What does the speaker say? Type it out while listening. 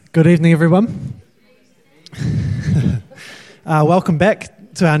Good evening, everyone. Welcome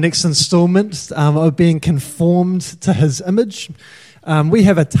back to our next instalment of being conformed to His image. We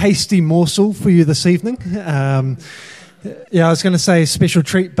have a tasty morsel for you this evening. I was going to say special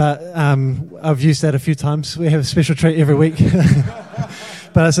treat, but I've used that a few times. We have a special treat every week.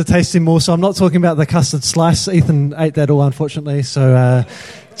 But it's a tasty morsel. I'm not talking about the custard slice. Ethan ate that all, unfortunately, so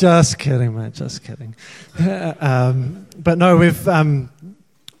just kidding, mate, just kidding. But no, we've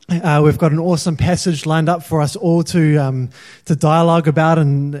got an awesome passage lined up for us all to dialogue about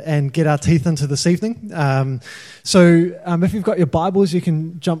and get our teeth into this evening. So if you've got your Bibles, you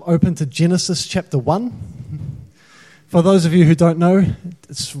can jump open to Genesis chapter 1. For those of you who don't know,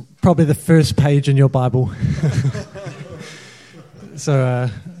 it's probably the first page in your Bible. So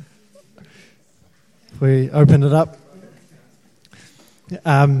we open it up.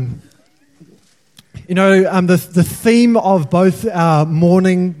 The theme of both our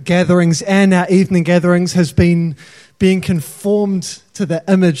morning gatherings and our evening gatherings has been being conformed to the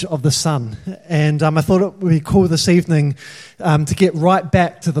image of the Son. And I thought it would be cool this evening to get right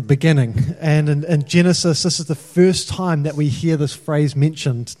back to the beginning. And in Genesis, this is the first time that we hear this phrase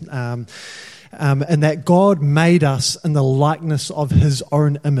mentioned. And that God made us in the likeness of His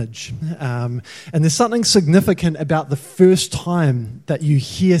own image. And there's something significant about the first time that you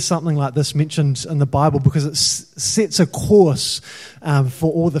hear something like this mentioned in the Bible, because it sets a course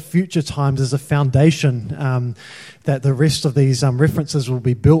for all the future times as a foundation that the rest of these references will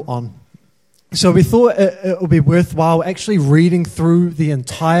be built on. So we thought it would be worthwhile actually reading through the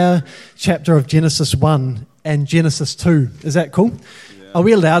entire chapter of Genesis 1 and Genesis 2. Is that cool? Are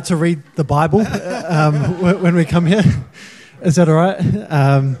we allowed to read the Bible when we come here? Is that all right?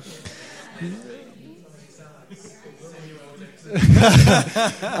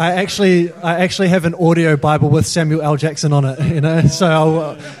 I actually have an audio Bible with Samuel L. Jackson on it,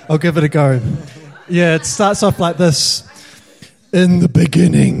 so I'll give it a go. Yeah, it starts off like this. In the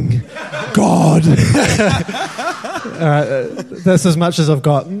beginning, God. All right, that's as much as I've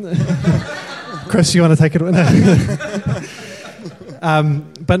got. Chris, you want to take it away?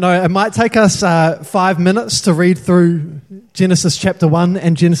 But no, it might take us 5 minutes to read through Genesis chapter 1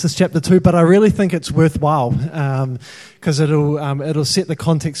 and Genesis chapter 2, but I really think it's worthwhile because it'll set the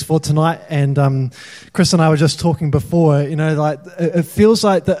context for tonight. And Chris and I were just talking before, it feels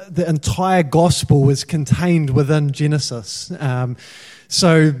like the entire gospel is contained within Genesis.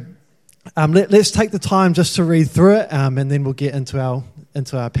 So let's take the time just to read through it, and then we'll get into our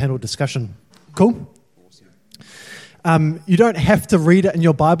panel discussion. Cool? You don't have to read it in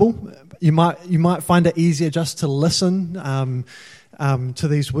your Bible. You might find it easier just to listen to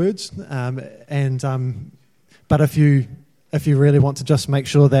these words. But if you really want to just make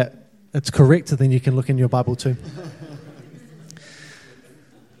sure that it's correct, then you can look in your Bible too.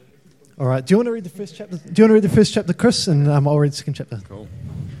 All right. Do you want to read the first chapter? Do you want to read the first chapter, Chris? And I'll read the second chapter. Cool.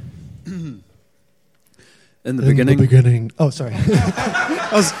 In the beginning. Oh, sorry.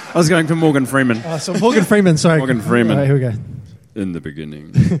 I was going for Morgan Freeman. So Morgan Freeman, sorry. Morgan Freeman. All right, here we go. In the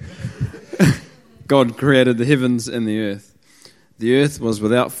beginning, God created the heavens and the earth. The earth was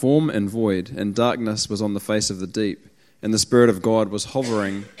without form and void, and darkness was on the face of the deep, and the Spirit of God was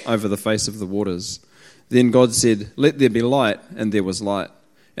hovering over the face of the waters. Then God said, "Let there be light," and there was light.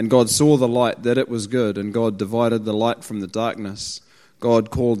 And God saw the light, that it was good, and God divided the light from the darkness.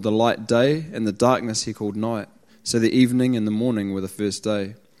 God called the light day, and the darkness He called night. So the evening and the morning were the first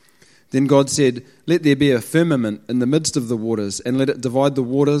day. Then God said, "Let there be a firmament in the midst of the waters, and let it divide the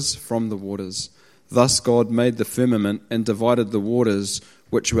waters from the waters." Thus God made the firmament and divided the waters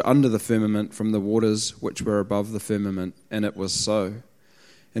which were under the firmament from the waters which were above the firmament, and it was so.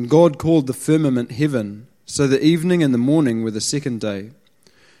 And God called the firmament heaven. So the evening and the morning were the second day.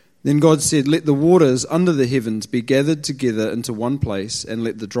 Then God said, "Let the waters under the heavens be gathered together into one place, and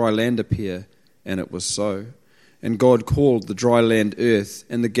let the dry land appear." And it was so. And God called the dry land earth,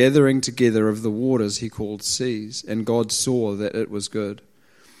 and the gathering together of the waters He called seas. And God saw that it was good.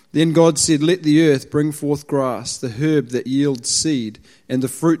 Then God said, "Let the earth bring forth grass, the herb that yields seed, and the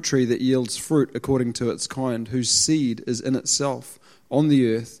fruit tree that yields fruit according to its kind, whose seed is in itself on the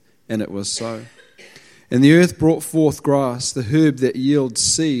earth." And it was so. And the earth brought forth grass, the herb that yields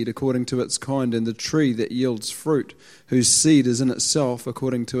seed according to its kind, and the tree that yields fruit, whose seed is in itself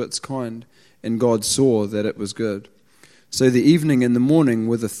according to its kind. And God saw that it was good. So the evening and the morning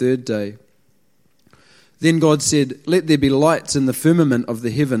were the third day. Then God said, "Let there be lights in the firmament of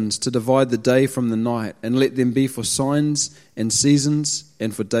the heavens to divide the day from the night, and let them be for signs and seasons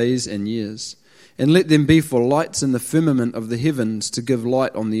and for days and years. And let them be for lights in the firmament of the heavens to give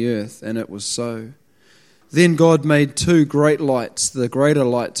light on the earth." And it was so. Then God made 2 great lights, the greater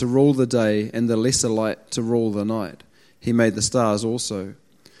light to rule the day and the lesser light to rule the night. He made the stars also.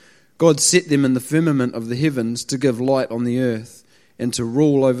 God set them in the firmament of the heavens to give light on the earth, and to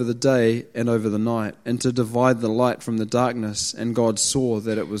rule over the day and over the night, and to divide the light from the darkness, and God saw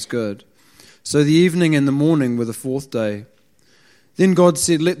that it was good. So the evening and the morning were the 4th day. Then God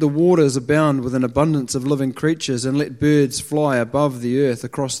said, "Let the waters abound with an abundance of living creatures, and let birds fly above the earth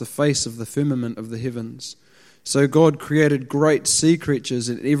across the face of the firmament of the heavens." So God created great sea creatures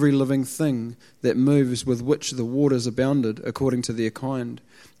and every living thing that moves, with which the waters abounded according to their kind,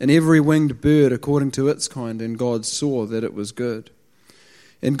 and every winged bird according to its kind, and God saw that it was good.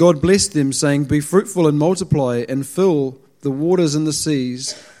 And God blessed them, saying, "Be fruitful and multiply, and fill the waters and the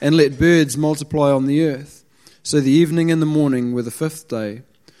seas, and let birds multiply on the earth." So the evening and the morning were the 5th day.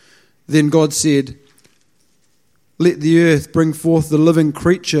 Then God said, "Let the earth bring forth the living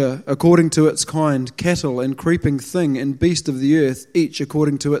creature according to its kind, cattle and creeping thing and beast of the earth, each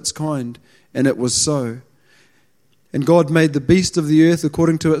according to its kind." And it was so. And God made the beast of the earth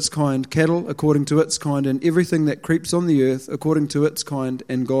according to its kind, cattle according to its kind, and everything that creeps on the earth according to its kind,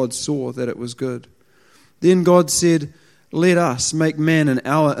 and God saw that it was good. Then God said, "Let us make man in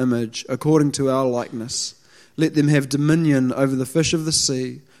our image, according to our likeness. Let them have dominion over the fish of the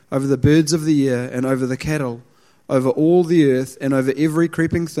sea, over the birds of the air, and over the cattle, over all the earth, and over every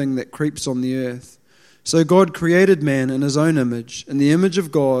creeping thing that creeps on the earth." So God created man in his own image. In the image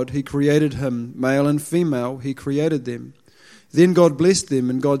of God he created him, male and female he created them. Then God blessed them,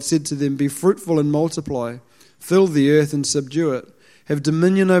 and God said to them, "Be fruitful and multiply, fill the earth and subdue it. Have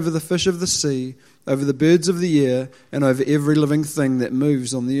dominion over the fish of the sea, over the birds of the air, and over every living thing that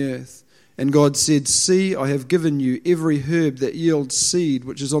moves on the earth." And God said, "See, I have given you every herb that yields seed,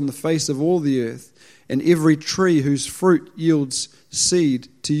 which is on the face of all the earth, and every tree whose fruit yields seed,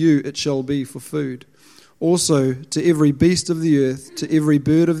 to you it shall be for food. Also to every beast of the earth, to every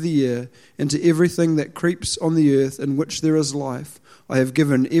bird of the air, and to everything that creeps on the earth in which there is life, I have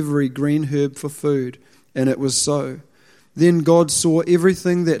given every green herb for food." And it was so. Then God saw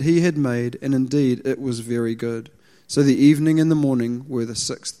everything that he had made, and indeed it was very good. So the evening and the morning were the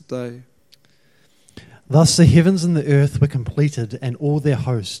 6th day. Thus the heavens and the earth were completed, and all their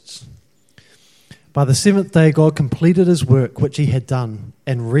hosts. By the 7th day God completed his work which he had done,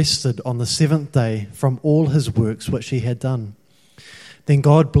 and rested on the 7th day from all his works which he had done. Then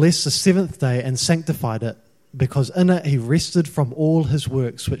God blessed the 7th day and sanctified it, because in it he rested from all his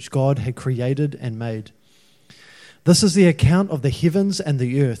works which God had created and made. This is the account of the heavens and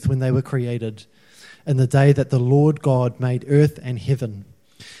the earth when they were created, in the day that the Lord God made earth and heaven.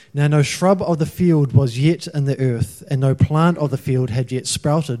 Now no shrub of the field was yet in the earth, and no plant of the field had yet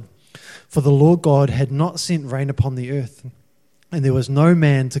sprouted, for the Lord God had not sent rain upon the earth, and there was no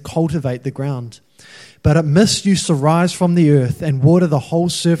man to cultivate the ground. But a mist used to rise from the earth and water the whole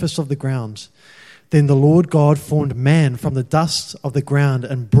surface of the ground. Then the Lord God formed man from the dust of the ground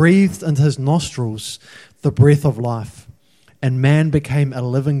and breathed into his nostrils the breath of life, and man became a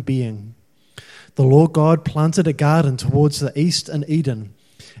living being. The Lord God planted a garden towards the east in Eden,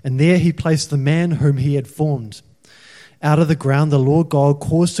 and there he placed the man whom he had formed. Out of the ground the Lord God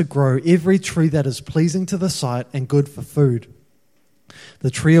caused to grow every tree that is pleasing to the sight and good for food. The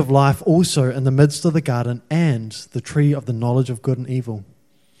tree of life also in the midst of the garden, and the tree of the knowledge of good and evil.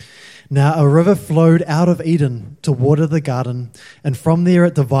 Now a river flowed out of Eden to water the garden, and from there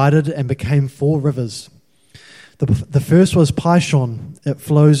it divided and became 4 rivers. The first was Pishon. It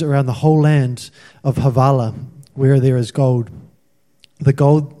flows around the whole land of Havilah, where there is gold. The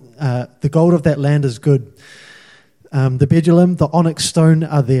gold of that land is good. The bdellium, the onyx stone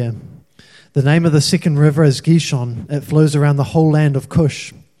are there. The name of the second river is Gishon. It flows around the whole land of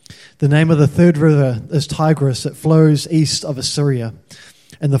Cush. The name of the third river is Tigris. It flows east of Assyria.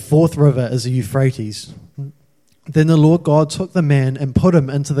 And the 4th river is the Euphrates. Then the Lord God took the man and put him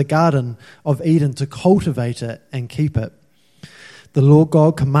into the garden of Eden to cultivate it and keep it. The Lord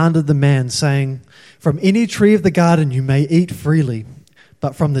God commanded the man, saying, "From any tree of the garden you may eat freely,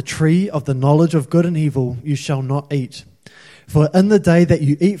 but from the tree of the knowledge of good and evil you shall not eat. For in the day that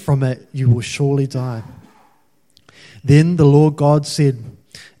you eat from it, you will surely die." Then the Lord God said,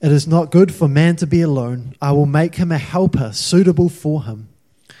 "It is not good for man to be alone. I will make him a helper suitable for him."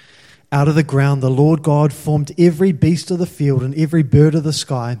 Out of the ground the Lord God formed every beast of the field and every bird of the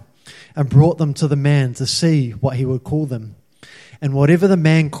sky, and brought them to the man to see what he would call them. And whatever the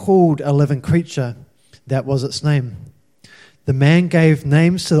man called a living creature, that was its name. The man gave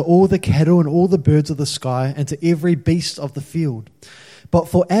names to all the cattle and all the birds of the sky and to every beast of the field. But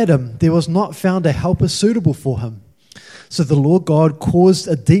for Adam there was not found a helper suitable for him. So the Lord God caused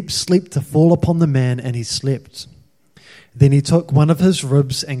a deep sleep to fall upon the man, and he slept. Then he took one of his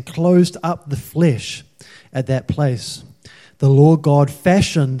ribs and closed up the flesh at that place. The Lord God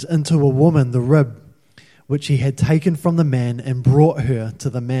fashioned into a woman the rib which he had taken from the man and brought her to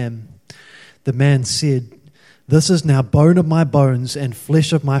the man. The man said, "This is now bone of my bones and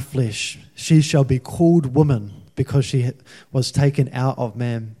flesh of my flesh. She shall be called woman, because she was taken out of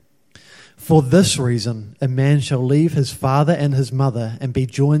man. For this reason, a man shall leave his father and his mother and be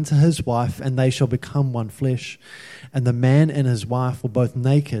joined to his wife, and they shall become one flesh. And the man and his wife were both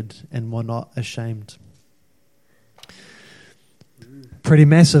naked and were not ashamed." Pretty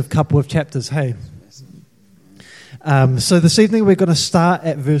massive couple of chapters, hey? So this evening we're going to start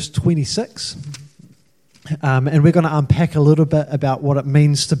at verse 26. And we're going to unpack a little bit about what it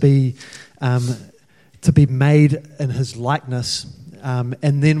means to be made in his likeness.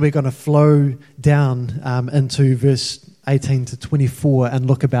 And then we're going to flow down into verse 18 to 24 and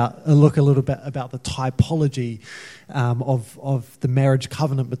look a little bit about the typology of the marriage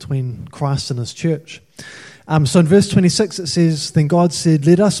covenant between Christ and his church. So in verse 26 it says, "Then God said,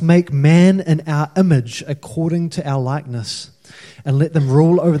 'Let us make man in our image according to our likeness, and let them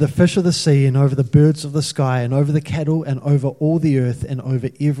rule over the fish of the sea and over the birds of the sky and over the cattle and over all the earth and over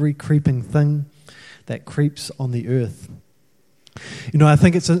every creeping thing that creeps on the earth.'" You know, I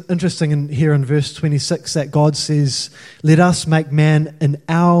think it's interesting here in verse 26 that God says, "Let us make man in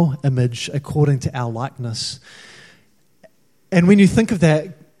our image according to our likeness." And when you think of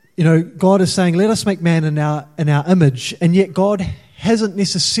that, you know, God is saying, let us make man in our image, and yet God hasn't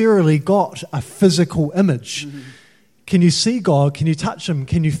necessarily got a physical image. Mm-hmm. Can you see God? Can you touch him?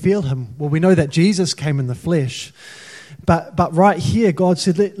 Can you feel him? Well, we know that Jesus came in the flesh. But right here, God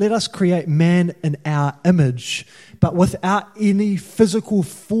said, let us create man in our image, but without any physical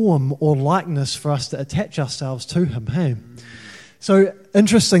form or likeness for us to attach ourselves to him. Hey? So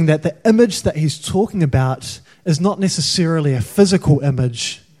interesting that the image that he's talking about is not necessarily a physical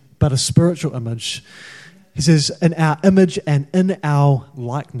image, but a spiritual image. He says, in our image and in our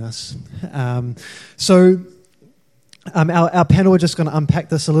likeness. Our panel are just going to unpack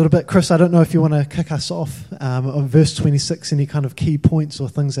this a little bit. Chris, I don't know if you want to kick us off on verse 26, any kind of key points or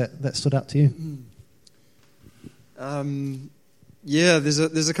things that stood out to you?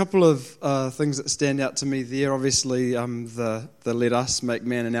 There's a couple of things that stand out to me there. Obviously, the let us make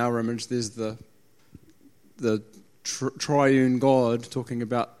man in our image. There's the triune God talking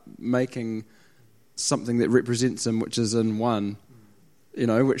about making something that represents him, which is in one. You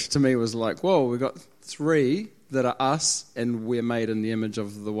know, which to me was like, whoa, we've got three that are us, and we're made in the image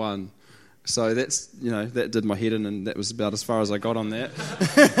of the one. So that's, you know, that did my head in, and that was about as far as I got on that.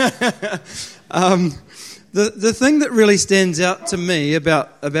 The thing that really stands out to me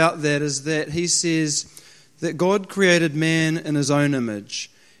about that is that he says that God created man in his own image.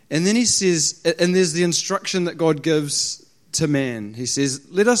 And then he says, and there's the instruction that God gives to man. He says,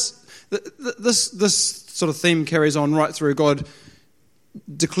 let us, this sort of theme carries on right through. God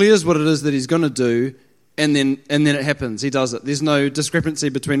declares what it is that he's going to do, and then it happens. He does it. There's no discrepancy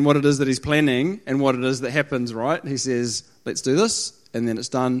between what it is that he's planning and what it is that happens, right? He says, let's do this, and then it's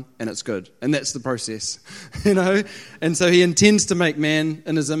done, and it's good. And that's the process, you know? And so he intends to make man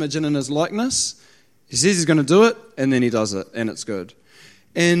in his image and in his likeness. He says he's going to do it, and then he does it, and it's good.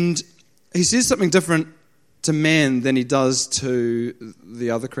 And he says something different to man than he does to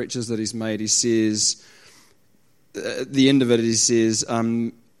the other creatures that he's made. He says, at the end of it, he says,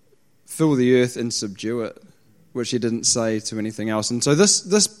 fill the earth and subdue it, which he didn't say to anything else. And so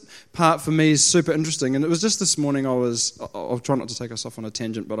this part for me is super interesting. And it was just this morning I'll try not to take us off on a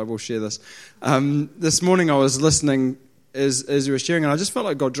tangent, but I will share this. This morning I was listening as you were sharing, and I just felt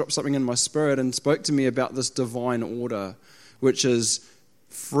like God dropped something in my spirit and spoke to me about this divine order, which is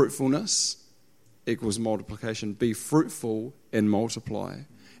fruitfulness equals multiplication. Be fruitful and multiply.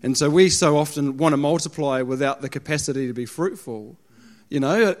 And so we so often want to multiply without the capacity to be fruitful. You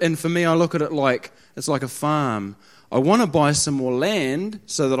know, and for me, I look at it like it's like a farm. I want to buy some more land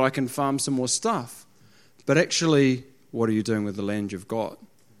so that I can farm some more stuff. But actually, what are you doing with the land you've got?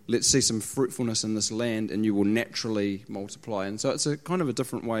 Let's see some fruitfulness in this land, and you will naturally multiply. And so it's a kind of a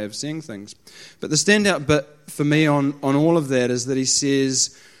different way of seeing things. But the standout bit for me on all of that is that he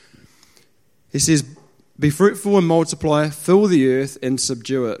says, be fruitful and multiply, fill the earth and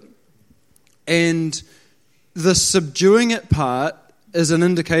subdue it. And the subduing it part is an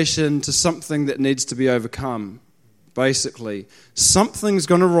indication to something that needs to be overcome, basically. Something's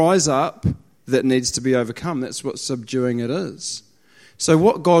going to rise up that needs to be overcome. That's what subduing it is. So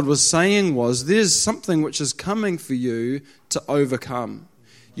what God was saying was, there's something which is coming for you to overcome.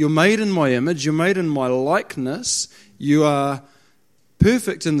 You're made in my image. You're made in my likeness. You are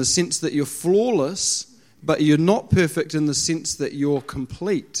perfect in the sense that you're flawless, but you're not perfect in the sense that you're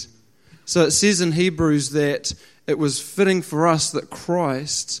complete. So it says in Hebrews that it was fitting for us that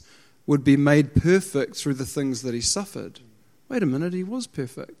Christ would be made perfect through the things that he suffered. Wait a minute, he was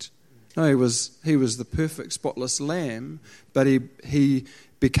perfect. No, he was the perfect, spotless lamb, but he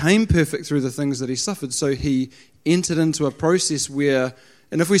became perfect through the things that he suffered. So he entered into a process where,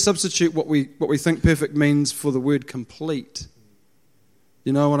 and if we substitute what we think perfect means for the word complete,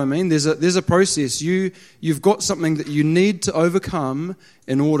 you know what I mean? There's a process. You've got something that you need to overcome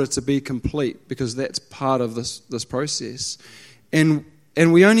in order to be complete, because that's part of this process. And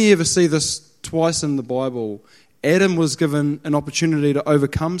we only ever see this twice in the Bible. Adam was given an opportunity to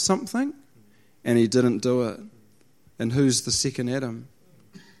overcome something, and he didn't do it. And who's the second Adam?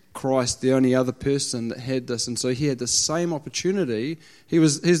 Christ, the only other person that had this. And so he had the same opportunity.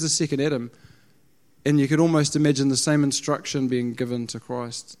 Here's the second Adam. And you could almost imagine the same instruction being given to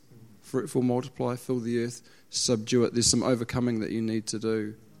Christ. Fruitful, multiply, fill the earth, subdue it. There's some overcoming that you need to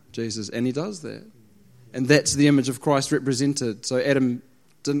do, Jesus. And he does that. And that's the image of Christ represented. So Adam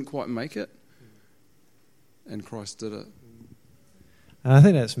didn't quite make it, and Christ did it. And I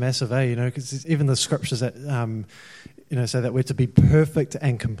think that's massive, because even the scriptures that, say that we're to be perfect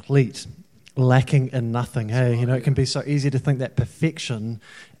and complete, lacking in nothing. Hey, it can be so easy to think that perfection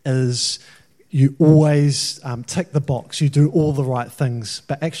is you always tick the box, you do all the right things.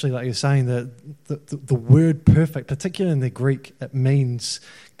 But actually, like you're saying, the word perfect, particularly in the Greek, it means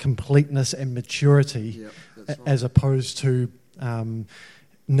completeness and maturity, right, as opposed to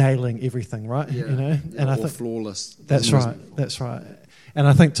nailing everything, right? Yeah. And I think flawless. That's right. And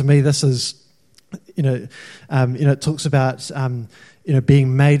I think to me, this is, it talks about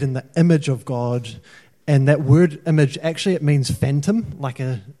being made in the image of God. And that word image, actually, it means phantom, like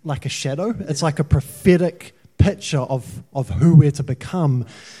a shadow. It's like a prophetic picture of who we're to become.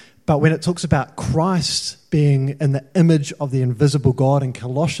 But when it talks about Christ being in the image of the invisible God in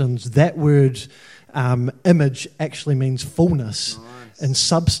Colossians, that word image actually means fullness and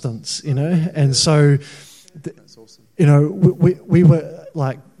substance, And so, that's awesome. we were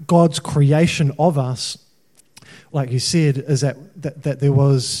like God's creation of us, like you said, is that there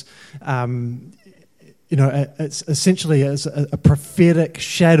was... it's essentially as a prophetic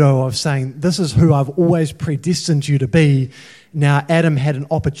shadow of saying, this is who I've always predestined you to be. Now, Adam had an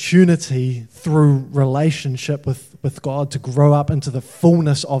opportunity through relationship with God to grow up into the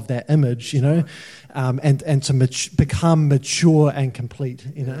fullness of that image, and to become mature and complete,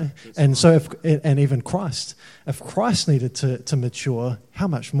 And so, and even Christ, if Christ needed to mature, how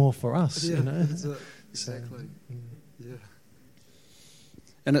much more for us, That's it. Exactly. Yeah.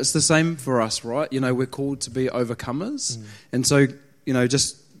 And it's the same for us, right? We're called to be overcomers. And so,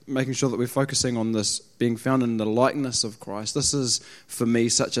 just making sure that we're focusing on this, being found in the likeness of Christ. This is, for me,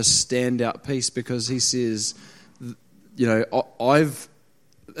 such a standout piece, because he says,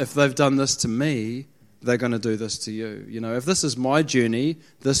 if they've done this to me, they're going to do this to you. If this is my journey,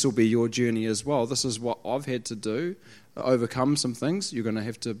 this will be your journey as well. This is what I've had to do, overcome some things. You're going to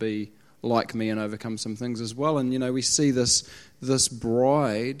have to be like me and overcome some things as well. And we see this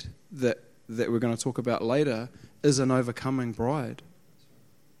bride that we're going to talk about later is an overcoming bride.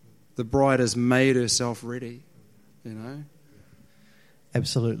 The bride has made herself ready,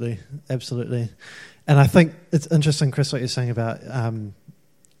 Absolutely. And I think it's interesting, Chris, what you're saying about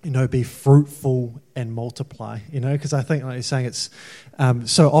be fruitful and multiply, because I think, like you're saying, it's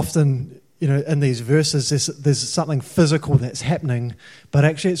so often, in these verses, there's something physical that's happening, but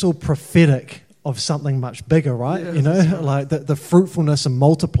actually it's all prophetic of something much bigger, right? Yeah, like the fruitfulness and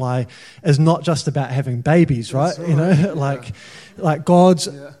multiply is not just about having babies, right? Like God's,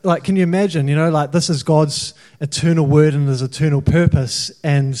 like, can you imagine, like this is God's eternal word and his eternal purpose,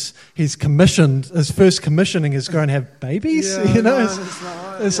 and his first commissioning is going to have babies,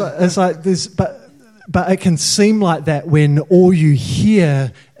 It's like this, but it can seem like that when all you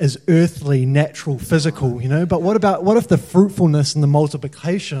hear is earthly, natural, physical, But what if the fruitfulness and the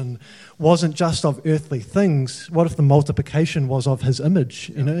multiplication wasn't just of earthly things? What if the multiplication was of his image,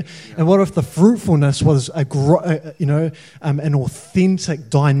 And what if the fruitfulness was an authentic,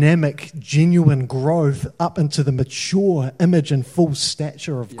 dynamic, genuine growth up into the mature image and full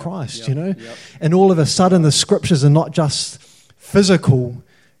stature of Christ, And all of a sudden the scriptures are not just physical.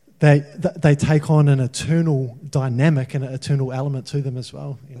 They take on an eternal dynamic and an eternal element to them as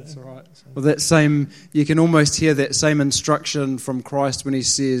well. That's right. Well, you can almost hear that same instruction from Christ when he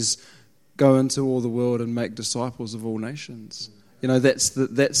says, "Go into all the world and make disciples of all nations." That's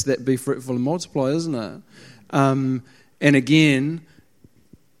that be fruitful and multiply, isn't it? And again,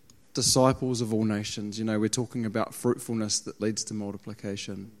 disciples of all nations. We're talking about fruitfulness that leads to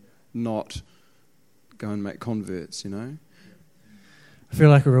multiplication, not go and make converts, I feel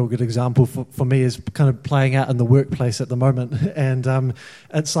like a real good example for me is kind of playing out in the workplace at the moment. And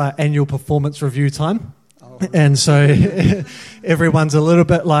it's like annual performance review time. And so everyone's a little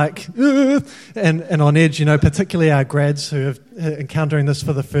bit like, and on edge, particularly our grads who are encountering this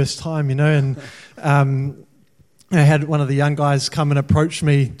for the first time, and I had one of the young guys come and approach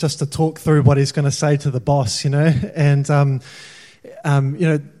me just to talk through what he's going to say to the boss, and,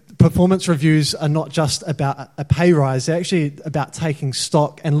 performance reviews are not just about a pay rise, they're actually about taking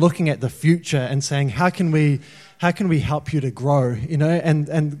stock and looking at the future and saying, how can we help you to grow,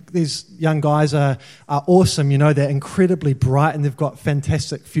 and these young guys are awesome, they're incredibly bright and they've got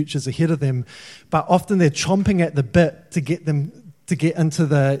fantastic futures ahead of them, but often they're chomping at the bit to get into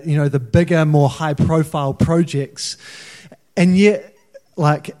the, the bigger, more high profile projects. And yet,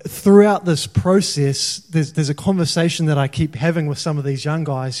 like throughout this process, there's a conversation that I keep having with some of these young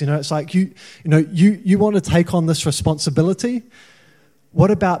guys. It's like you want to take on this responsibility. What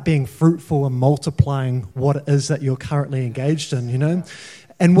about being fruitful and multiplying what it is that you're currently engaged in?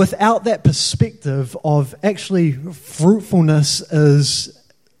 And without that perspective of actually fruitfulness is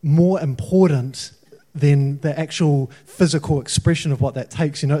more important than the actual physical expression of what that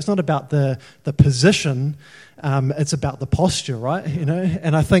takes. It's not about the position. It's about the posture, right?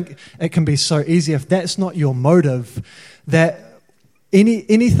 And I think it can be so easy if that's not your motive, that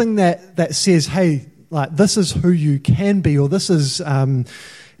anything that says, hey, like this is who you can be, or this is a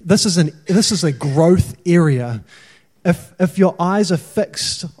growth area. If your eyes are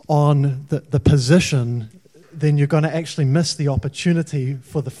fixed on the position, then you're going to actually miss the opportunity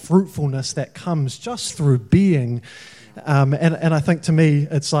for the fruitfulness that comes just through being. And I think to me,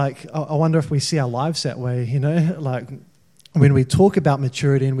 it's like, I wonder if we see our lives that way, like when we talk about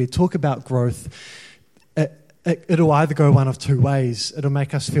maturity and we talk about growth, it'll either go one of two ways. It'll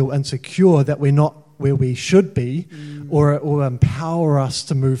make us feel insecure that we're not where we should be, or it will empower us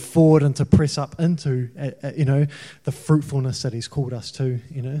to move forward and to press up into, the fruitfulness that He's called us to,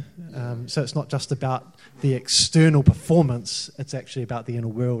 So it's not just about the external performance; it's actually about the inner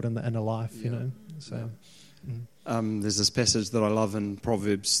world and the inner life, So. There's this passage that I love in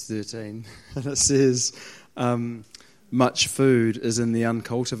Proverbs 13, and it says, "Much food is in the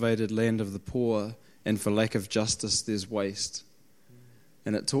uncultivated land of the poor, and for lack of justice there's waste."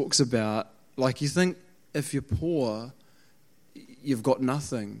 And it talks about, like, you think if you're poor, you've got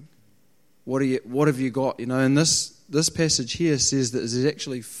nothing. What have you got? And this passage here says that there's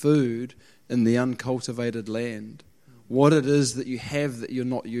actually food in the uncultivated land. What it is that you have that you're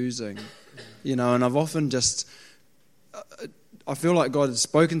not using. And I've often I feel like God has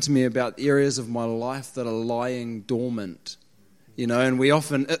spoken to me about areas of my life that are lying dormant. And we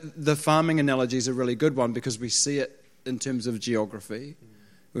often, the farming analogy is a really good one because we see it in terms of geography.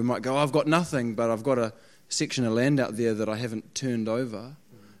 We might go, I've got nothing, but I've got a section of land out there that I haven't turned over,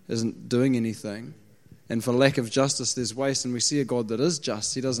 isn't doing anything. And for lack of justice, there's waste. And we see a God that is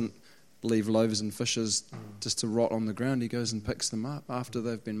just. He doesn't leave loaves and fishes just to rot on the ground. He goes and picks them up after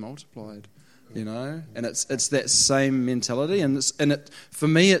they've been multiplied. And it's that same mentality. And for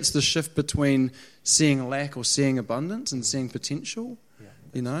me, it's the shift between seeing lack or seeing abundance and seeing potential.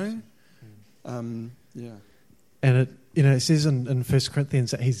 And it says in 1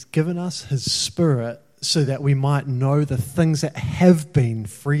 Corinthians that He's given us His Spirit so that we might know the things that have been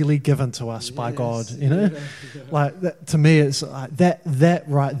freely given to us by God. Like that, to me, it's like that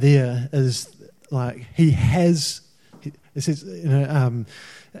right there is like He has. It says,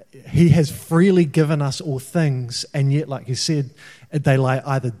 He has freely given us all things, and yet, like you said, they lie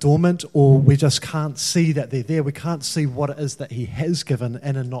either dormant or we just can't see that they're there. We can't see what it is that He has given,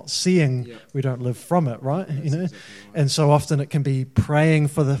 and in not seeing, we don't live from it, right? Right. And so often it can be praying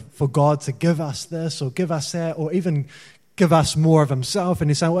for God to give us this or give us that, or even give us more of Himself. And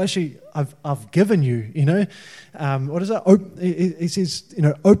He's saying, well, actually, I've given you, what is it? He says,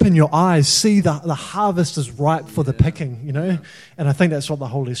 open your eyes, see the harvest is ripe for the picking, And I think that's what the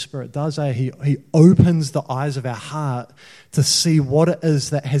Holy Spirit does. He opens the eyes of our heart to see what it is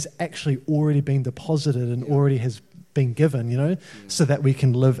that has actually already been deposited and already has been given, so that we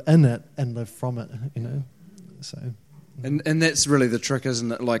can live in it and live from it, So. And that's really the trick,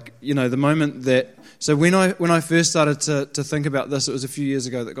 isn't it? Like, the moment that... So when I first started to think about this, it was a few years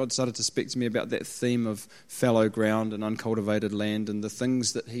ago that God started to speak to me about that theme of fallow ground and uncultivated land and the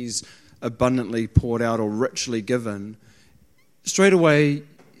things that He's abundantly poured out or richly given. Straight away,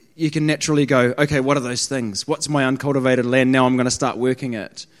 you can naturally go, okay, what are those things? What's my uncultivated land? Now I'm going to start working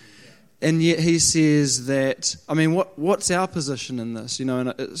it. And yet he says that, I mean, what's our position in this? You know,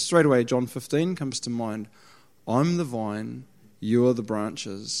 and straight away John 15 comes to mind. I'm the vine, you are the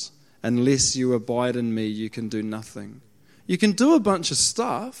branches. Unless you abide in me, you can do nothing. You can do a bunch of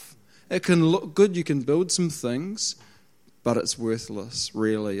stuff. It can look good, you can build some things, but it's worthless,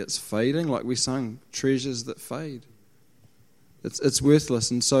 really. It's fading, like we sung, treasures that fade. It's worthless.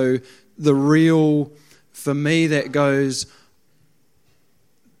 And so the real, for me, that goes,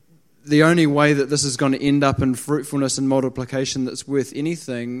 the only way that this is going to end up in fruitfulness and multiplication that's worth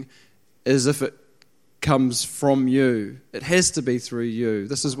anything is if it comes from you. It has to be through you.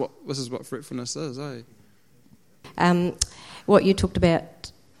 This is what fruitfulness is, eh? What you talked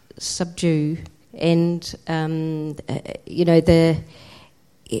about, subdue, and the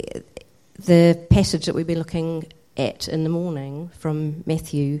passage that we've been looking at in the morning from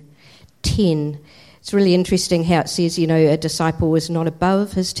Matthew 10. It's really interesting how it says, a disciple is not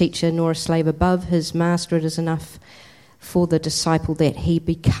above his teacher, nor a slave above his master. It is enough for the disciple that he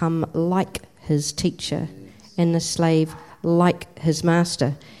become like his teacher, and the slave like his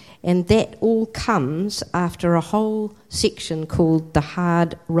master. And that all comes after a whole section called the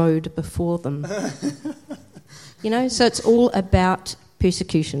hard road before them. So it's all about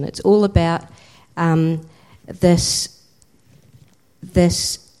persecution. It's all about this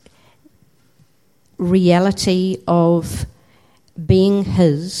reality of being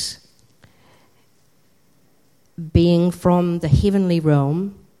his, being from the heavenly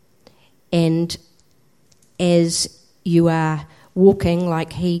realm, and as you are walking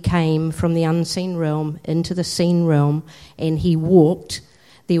like he came from the unseen realm into the seen realm, and he walked,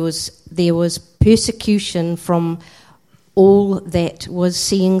 there was persecution from all that was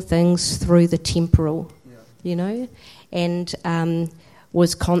seeing things through the temporal, and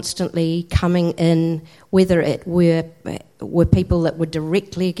was constantly coming in, whether it were people that were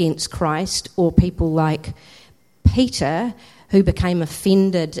directly against Christ, or people like Peter, who became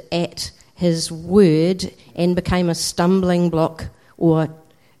offended at his word and became a stumbling block, or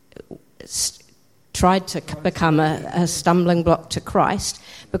tried to become a stumbling block to Christ,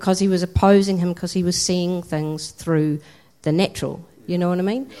 because he was opposing him, because he was seeing things through the natural. You know what I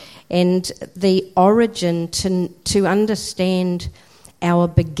mean? And the origin to understand our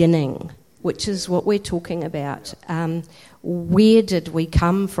beginning, which is what we're talking about. Where did we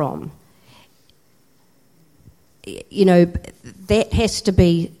come from? That has to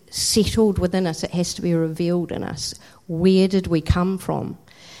be settled within us. It has to be revealed in us. Where did we come from?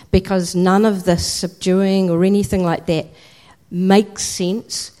 Because none of this subduing or anything like that makes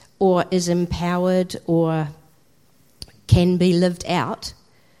sense or is empowered or can be lived out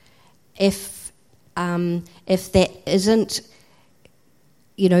if that isn't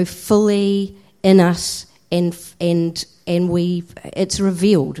fully in us, and it's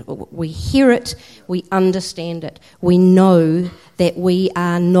revealed. We hear it, we understand it, we know that we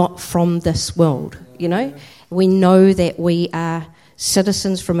are not from this world. We know that we are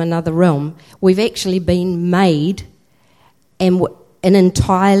citizens from another realm. We've actually been made an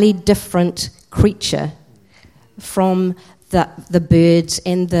entirely different creature from the birds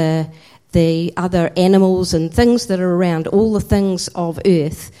and the other animals and things that are around, all the things of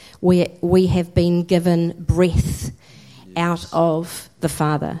earth, where we have been given breath out of the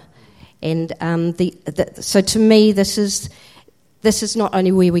Father. And so to me, this is not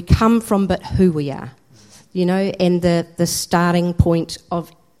only where we come from, but who we are, and the starting point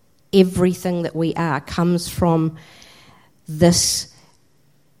of everything that we are comes from this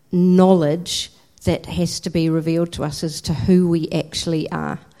knowledge that has to be revealed to us as to who we actually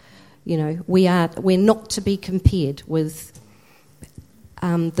are. We're not to be compared with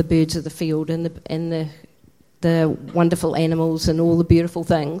the birds of the field and the wonderful animals and all the beautiful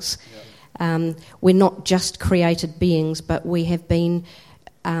things. We're not just created beings, but we have been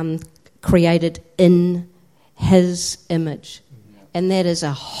created in his image. And that is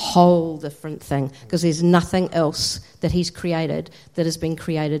a whole different thing, because there's nothing else that he's created that has been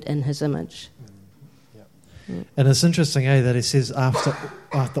created in his image. And it's interesting, that he says after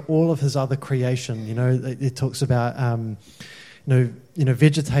all of his other creation, it talks about,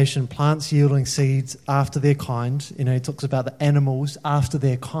 vegetation, plants yielding seeds after their kind. He talks about the animals after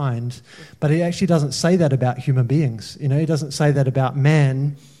their kind, but he actually doesn't say that about human beings. He doesn't say that about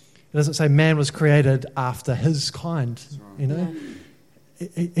man. He doesn't say man was created after his kind.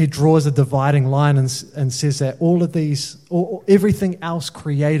 He draws a dividing line and says that all of these, everything else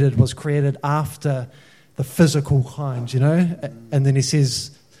created was created after the physical kind, and then he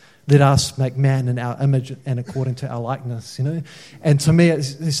says, let us make man in our image and according to our likeness, And to me,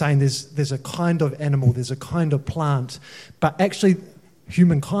 he's saying there's a kind of animal, there's a kind of plant, but actually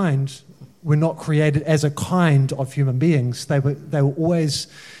humankind were not created as a kind of human beings. They were always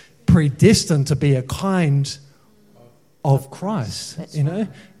predestined to be a kind of Christ. That's you know, right.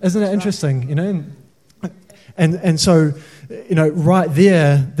 isn't that interesting? You know, and so, you know, right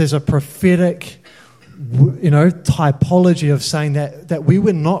there's a prophetic, you know, typology of saying that we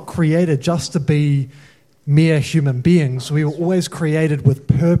were not created just to be mere human beings. We were always created with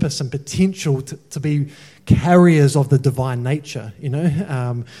purpose and potential to be carriers of the divine nature, you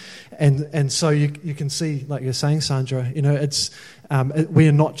know. And so you can see, like you're saying, Sandra, you know, it's we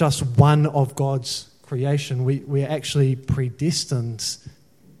are not just one of God's creation. We are actually predestined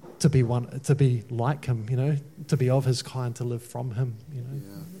to be like Him, you know, to be of His kind, to live from Him, you know.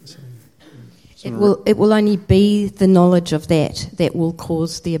 Yeah. So. It will only be the knowledge of that will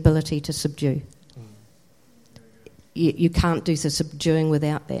cause the ability to subdue. You can't do the subduing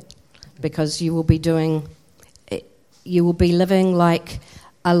without that, because you will be living like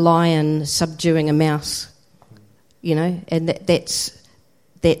a lion subduing a mouse, you know, and that's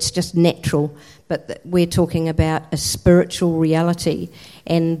just natural. But we're talking about a spiritual reality,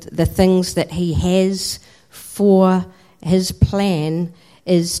 and the things that He has for His plan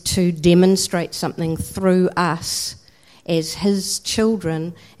is to demonstrate something through us as His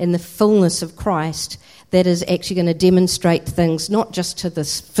children in the fullness of Christ that is actually going to demonstrate things not just to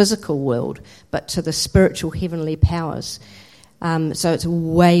this physical world, but to the spiritual heavenly powers. So it's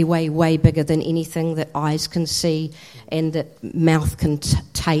way, way, way bigger than anything that eyes can see and that mouth can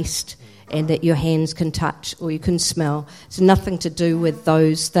taste and that your hands can touch or you can smell. It's nothing to do with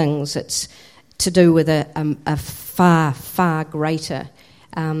those things. It's to do with a far, far greater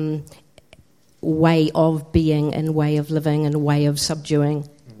way of being and way of living and way of subduing.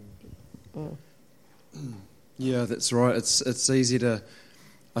 Yeah, that's right. It's easy to,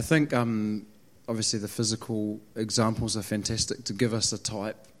 I think, obviously the physical examples are fantastic to give us a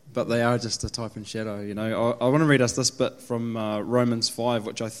type, but they are just a type and shadow, you know. I want to read us this bit from Romans 5,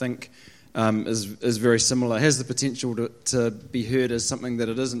 which I think is very similar. It has the potential to be heard as something that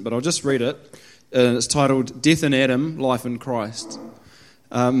it isn't, but I'll just read it. It's titled, Death in Adam, Life in Christ.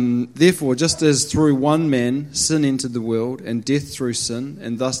 Therefore, just as through one man sin entered the world, and death through sin,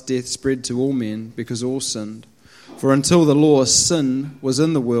 and thus death spread to all men, because all sinned. For until the law, sin was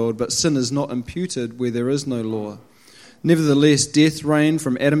in the world, but sin is not imputed where there is no law. Nevertheless, death reigned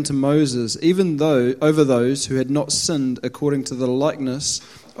from Adam to Moses, even though over those who had not sinned according to the likeness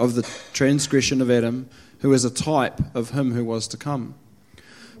of the transgression of Adam, who is a type of him who was to come.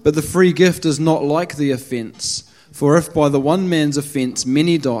 But the free gift is not like the offence. For if by the one man's offence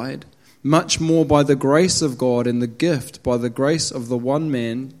many died, much more by the grace of God and the gift by the grace of the one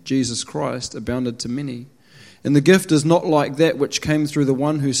man, Jesus Christ, abounded to many. And the gift is not like that which came through the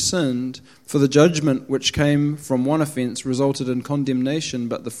one who sinned, for the judgment which came from one offence resulted in condemnation,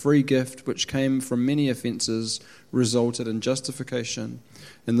 but the free gift which came from many offences resulted in justification.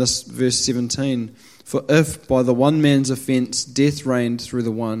 In this verse 17, for if by the one man's offence death reigned through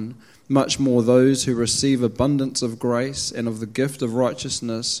the one, much more those who receive abundance of grace and of the gift of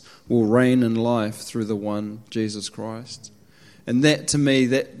righteousness will reign in life through the one, Jesus Christ. And that, to me,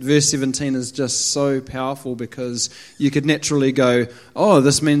 that verse 17 is just so powerful, because you could naturally go, oh,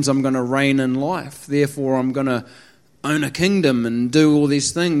 this means I'm going to reign in life, therefore I'm going to own a kingdom and do all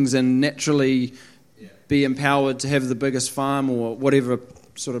these things and naturally be empowered to have the biggest farm, or whatever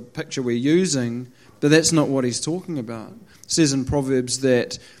sort of picture we're using. But that's not what he's talking about. It says in Proverbs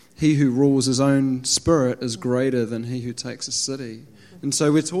that he who rules his own spirit is greater than he who takes a city. And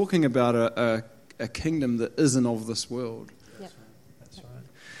so we're talking about a kingdom that isn't of this world.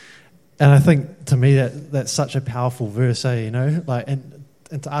 And I think, to me, that's such a powerful verse, you know, like, and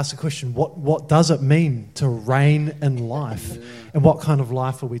to ask the question, what does it mean to reign in life? Yeah. And what kind of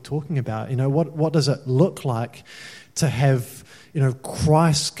life are we talking about? You know, what does it look like to have, you know,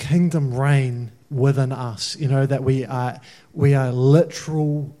 Christ's kingdom reign within us? You know, that we are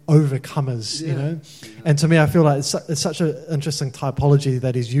literal overcomers. Yeah. You know, and to me, I feel like it's such an interesting typology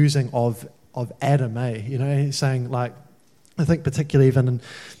that he's using of Adam. You know, he's saying, like, I think particularly even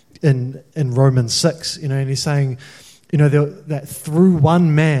in Romans 6, you know, and he's saying, you know, that through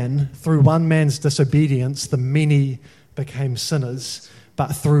one man's disobedience, the many became sinners, but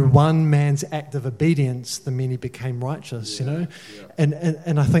through one man's act of obedience, the many became righteous, you know. Yeah.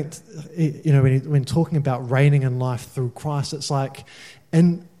 And I think, you know, when talking about reigning in life through Christ, it's like,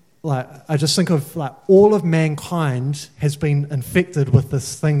 I just think of, like, all of mankind has been infected with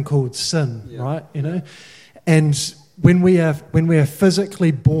this thing called sin, right? You know, and when we are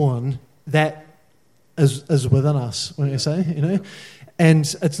physically born, that is within us, when you say, you know,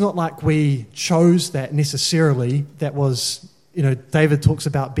 and it's not like we chose that necessarily. That was David talks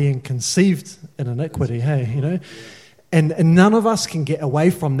about being conceived in iniquity, and none of us can get away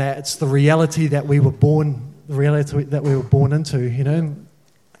from that. It's the reality that we were born into,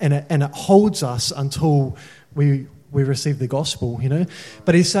 and it holds us until we receive the gospel,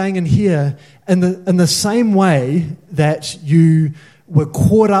 But he's saying in here, in the same way that you were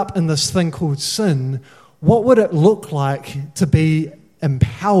caught up in this thing called sin, what would it look like to be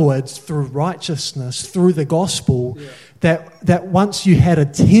empowered through righteousness, through the gospel, that once you had a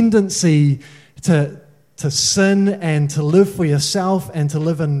tendency to sin and to live for yourself and to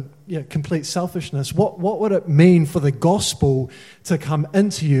live in complete selfishness, what would it mean for the gospel to come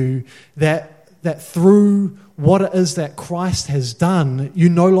into you that through what it is that Christ has done, you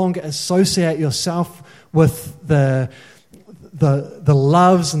no longer associate yourself with the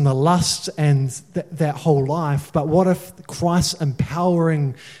loves and the lusts and that whole life, but what if Christ's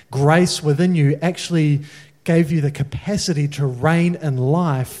empowering grace within you actually gave you the capacity to reign in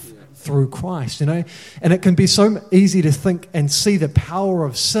life through Christ, And it can be so easy to think and see the power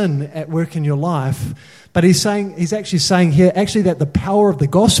of sin at work in your life, but he's actually saying here that the power of the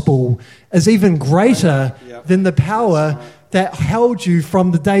gospel is even greater than the power that held you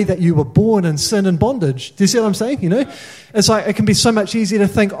from the day that you were born in sin and bondage. Do you see what I'm saying? It's like it can be so much easier to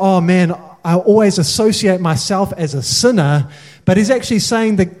think, oh man, I always associate myself as a sinner, but he's actually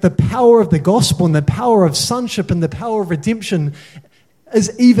saying that the power of the gospel and the power of sonship and the power of redemption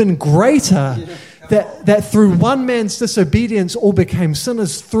is even greater. That through one man's disobedience all became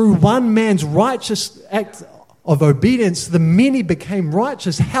sinners, through one man's righteous act of obedience the many became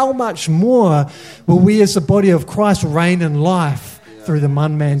righteous. How much more will we as the body of Christ reign in life through the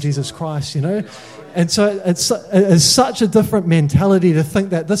one man Jesus Christ, And so it's such a different mentality to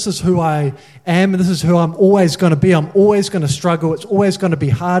think that this is who I am and this is who I'm always going to be. I'm always going to struggle. It's always going to be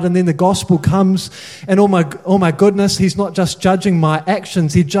hard. And then the gospel comes and oh my goodness, he's not just judging my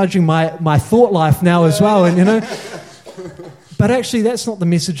actions, he's judging my thought life now as well. And but actually that's not the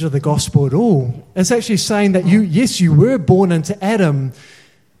message of the gospel at all. It's actually saying that you were born into Adam,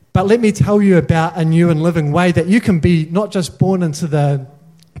 but let me tell you about a new and living way that you can be not just born into the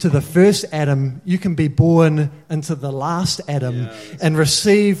first Adam, you can be born into the last Adam and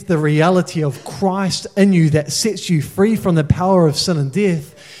receive the reality of Christ in you that sets you free from the power of sin and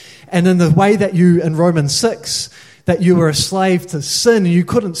death. And in the way that in Romans 6, that you were a slave to sin, you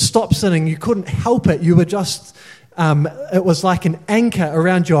couldn't stop sinning, you couldn't help it, you were just, it was like an anchor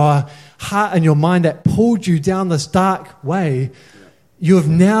around your heart and your mind that pulled you down this dark way. You have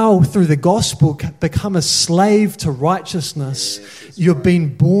now, through the gospel, become a slave to righteousness. You've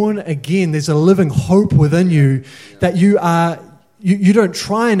been born again. There's a living hope within you that you don't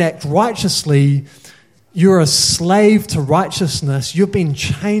try and act righteously. You're a slave to righteousness. You've been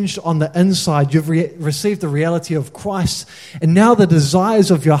changed on the inside. You've received the reality of Christ. And now the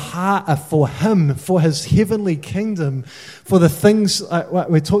desires of your heart are for Him, for His heavenly kingdom, for the things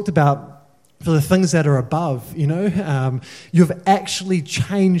we talked about, for the things that are above, you've actually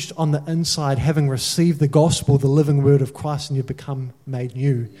changed on the inside, having received the gospel, the living word of Christ, and you've become made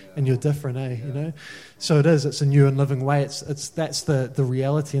new, and you're different, So it's a new and living way. That's the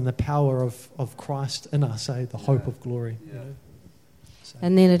reality and the power of Christ in us, the hope of glory. So.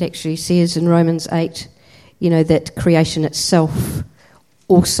 And then it actually says in Romans 8, that creation itself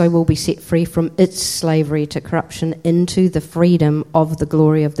also will be set free from its slavery to corruption into the freedom of the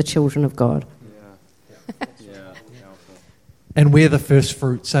glory of the children of God. And we're the first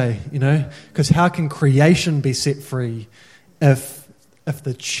fruits, Because how can creation be set free if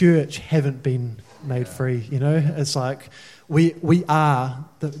the church haven't been made free? It's like we are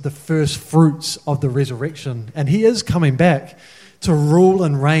the first fruits of the resurrection, and He is coming back to rule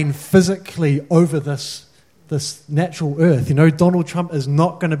and reign physically over this natural earth. Donald Trump is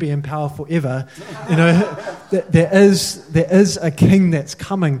not going to be in power forever. There is a king that's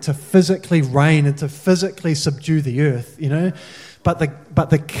coming to physically reign and to physically subdue the earth. But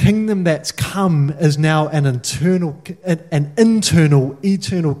the kingdom that's come is now an internal,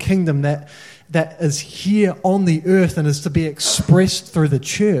 eternal kingdom that is here on the earth and is to be expressed through the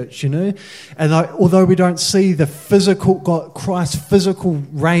church, And although we don't see the physical God, Christ's physical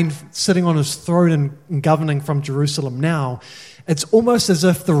reign sitting on His throne and governing from Jerusalem now, it's almost as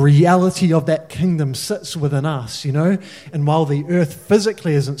if the reality of that kingdom sits within us, And while the earth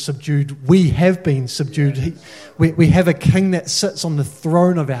physically isn't subdued, we have been subdued. We have a king that sits on the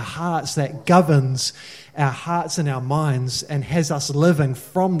throne of our hearts that governs our hearts and our minds and has us living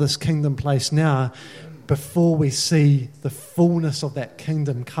from this kingdom place now before we see the fullness of that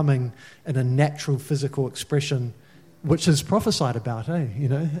kingdom coming in a natural physical expression, which is prophesied about,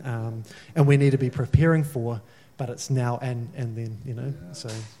 And we need to be preparing for. but it's now and then, you know. So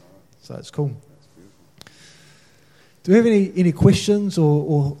it's cool. Do we have any questions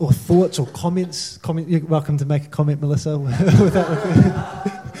or thoughts or comments? You're welcome to make a comment, Melissa.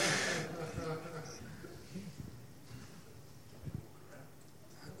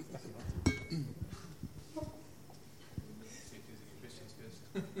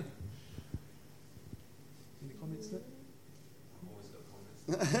 Any comments there?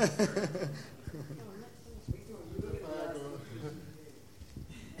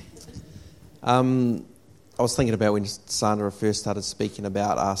 I was thinking about when Sandra first started speaking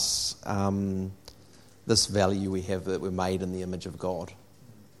about us, this value we have that we're made in the image of God.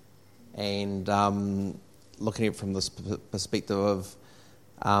 And looking at it from this perspective of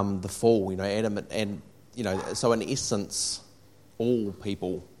the fall, you know, Adam, and, you know, so in essence, all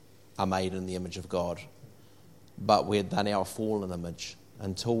people are made in the image of God. But they're now a fallen image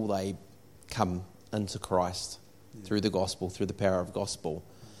until they come into Christ through the gospel, through the power of gospel.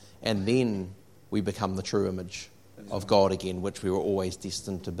 And then we become the true image of God again, which we were always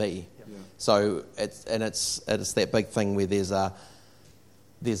destined to be. Yeah. So it's that big thing where there's a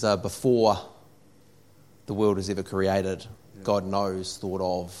before the world is ever created, God knows, thought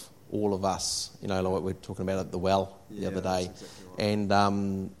of all of us. You know, like what we were talking about at the well the other day, exactly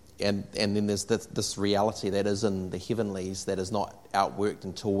right. And then there's this reality that is in the heavenlies that is not outworked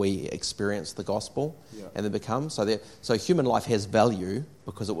until we experience the gospel, and then become. So human life has value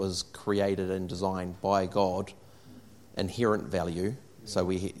because it was created and designed by God, inherent value. So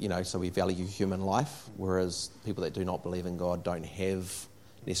we value human life, whereas people that do not believe in God don't have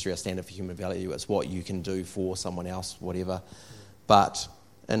necessarily a standard for human value. It's what you can do for someone else, whatever. But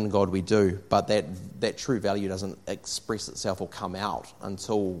in God we do, but that true value doesn't express itself or come out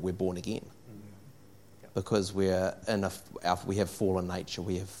until we're born again, because we have fallen nature,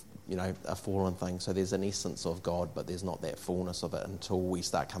 we have, you know, a fallen thing. So there's an essence of God, but there's not that fullness of it until we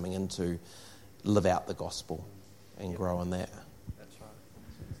start coming into live out the gospel and grow in that. That's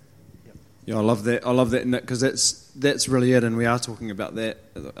right. Yeah, I love that, Nick, because that's really it, and we are talking about that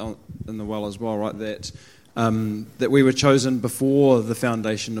in the well as well, right? That we were chosen before the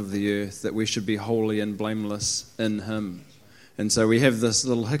foundation of the earth, that we should be holy and blameless in Him. And so we have this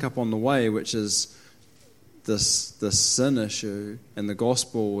little hiccup on the way, which is this sin issue, and the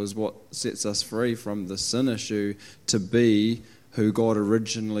gospel is what sets us free from the sin issue to be who God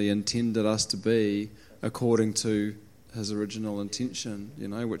originally intended us to be according to His original intention, you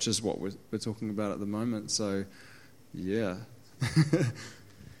know, which is what we're talking about at the moment. So, yeah.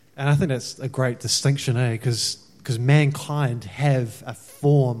 And I think that's a great distinction, because mankind have a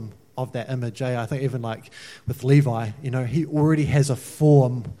form of that image. I think even like with Levi, you know, he already has a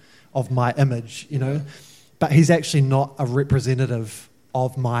form of my image, you know, but he's actually not a representative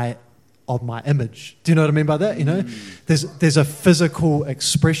of my image. Do you know what I mean by that? You know, there's a physical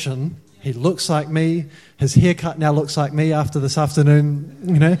expression. He looks like me. His haircut now looks like me after this afternoon,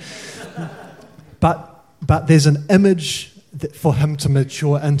 you know. But there's an image for him to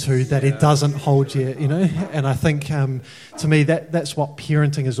mature into that he doesn't hold yet, you know. And I think, to me, that's what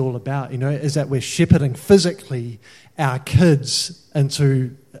parenting is all about, you know, is that we're shepherding physically our kids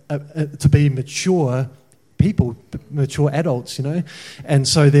into to be mature people, mature adults, you know. And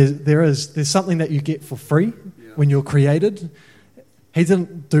so there's something that you get for free when you're created. He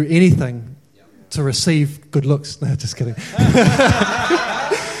didn't do anything to receive good looks. No, just kidding.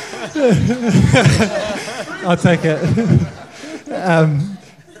 I'll take it.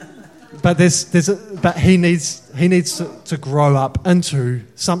 But he needs to grow up into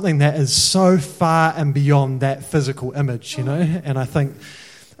something that is so far and beyond that physical image, you know. And I think,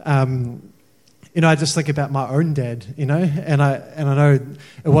 you know, I just think about my own dad, you know, and I know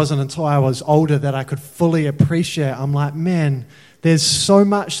it wasn't until I was older that I could fully appreciate. I'm like, man, there's so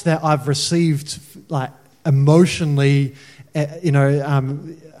much that I've received, like emotionally, you know,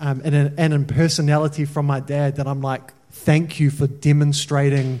 and in personality from my dad, that I'm like, thank you for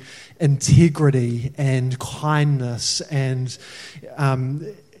demonstrating integrity and kindness, and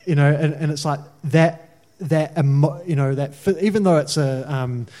you know, and it's like that you know, that even though it's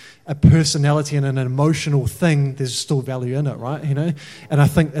a personality and an emotional thing, there's still value in it, right? You know, and I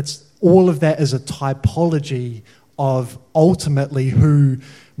think it's all of that is a typology of ultimately who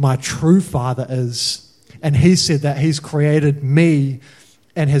my true Father is, and He said that He's created me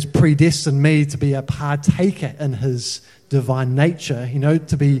and has predestined me to be a partaker in His divine nature, you know,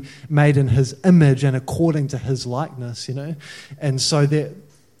 to be made in His image and according to His likeness, you know. And so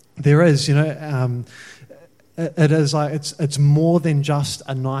there is, you know, it is like it's more than just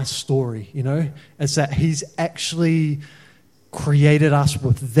a nice story, you know. It's that He's actually created us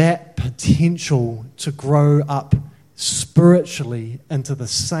with that potential to grow up spiritually into the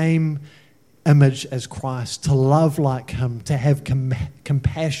same image as Christ, to love like him, to have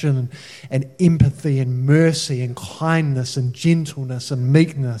compassion and empathy and mercy and kindness and gentleness and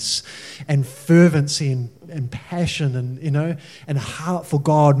meekness and fervency and passion and heart for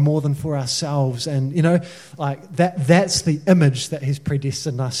God more than for ourselves. And like that's the image that he's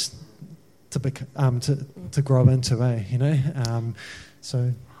predestined us to grow into,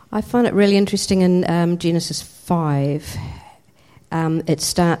 so I find it really interesting in Genesis 5. It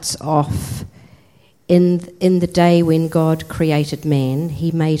starts off in the day when God created man,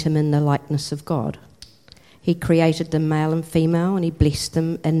 he made him in the likeness of God. He created them male and female, and he blessed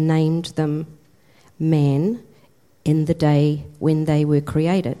them and named them man in the day when they were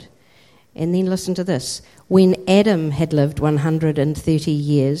created. And then listen to this. When Adam had lived 130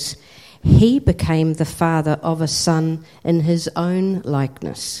 years, he became the father of a son in his own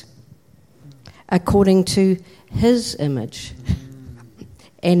likeness, according to his image,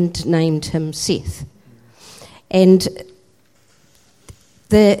 and named him Seth. And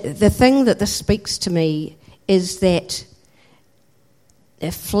the thing that this speaks to me is that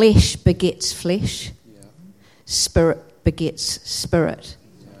flesh begets flesh, spirit begets spirit.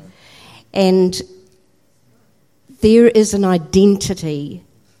 And there is an identity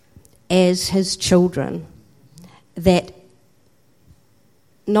as his children that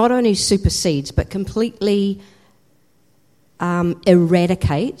not only supersedes but completely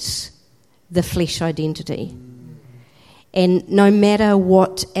eradicates the flesh identity. And no matter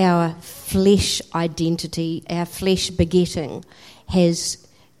what our flesh identity, our flesh begetting has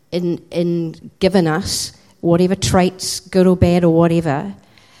in given us, whatever traits, good or bad or whatever,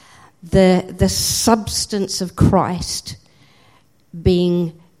 the substance of Christ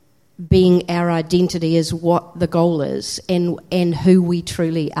being our identity is what the goal is and who we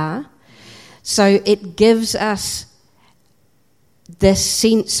truly are. So it gives us this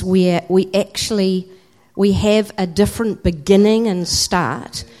sense where we have a different beginning and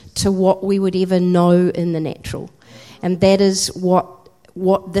start to what we would ever know in the natural. And that is what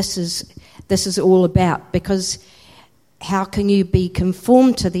this is all about, because how can you be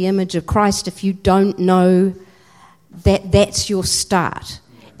conformed to the image of Christ if you don't know that that's your start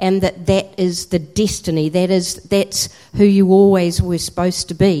and that is the destiny, that's who you always were supposed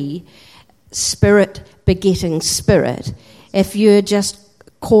to be, spirit begetting spirit. If you're just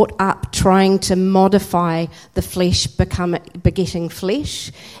caught up trying to modify the flesh begetting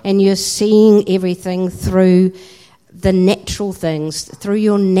flesh, and you're seeing everything through the natural things, through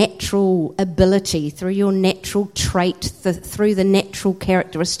your natural ability, through your natural trait, through the natural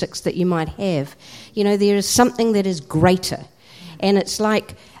characteristics that you might have. There is something that is greater. And it's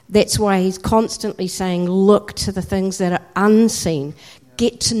like, that's why he's constantly saying, look to the things that are unseen.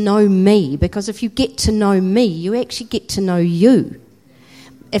 Get to know me, because if you get to know me, you actually get to know you.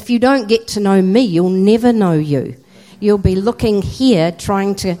 If you don't get to know me, you'll never know you. You'll be looking here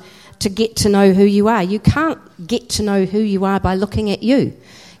trying to get to know who you are. You can't get to know who you are by looking at you.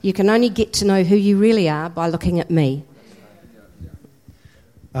 You can only get to know who you really are by looking at me.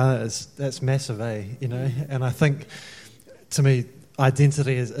 That's massive, And I think, to me,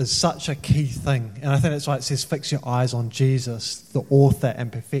 identity is such a key thing. And I think that's why it says, fix your eyes on Jesus, the author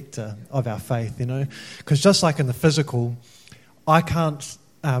and perfecter of our faith, Because just like in the physical, I can't...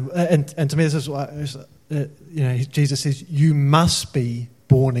 and to me, this is what Jesus says, you must be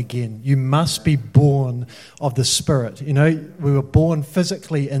born again. You must be born of the Spirit. We were born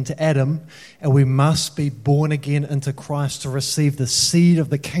physically into Adam, and we must be born again into Christ to receive the seed of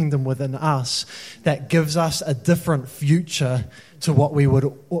the kingdom within us that gives us a different future to what we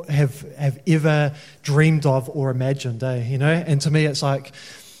would have ever dreamed of or imagined, And to me, it's like,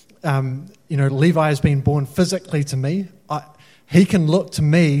 Levi has been born physically to me. He can look to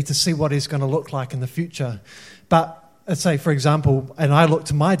me to see what he's going to look like in the future. But let's say, for example, and I look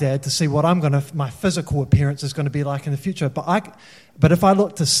to my dad to see what my physical appearance is going to be like in the future. But if I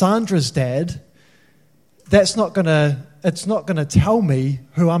look to Sandra's dad, it's not going to tell me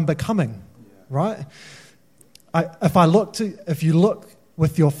who I'm becoming, right? If you look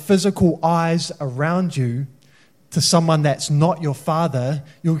with your physical eyes around you to someone that's not your father,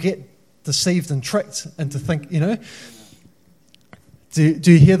 you'll get deceived and tricked into think, Do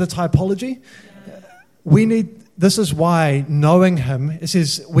you hear the typology? This is why knowing him, it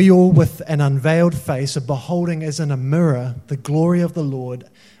says, we all with an unveiled face are beholding as in a mirror the glory of the Lord,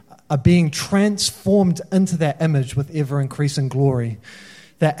 are being transformed into that image with ever increasing glory.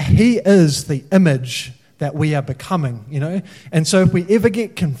 That he is the image that we are becoming, you know. And so if we ever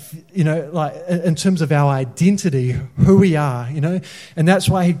get, like in terms of our identity, who we are, you know, and that's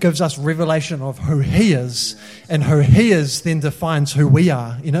why he gives us revelation of who he is, and who he is then defines who we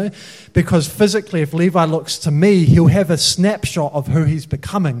are, you know. Because physically, if Levi looks to me, he'll have a snapshot of who he's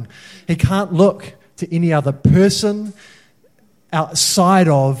becoming. He can't look to any other person outside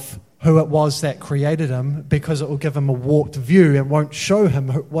of who it was that created him, because it will give him a warped view and won't show him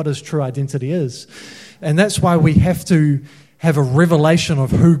what his true identity is. And that's why we have to have a revelation of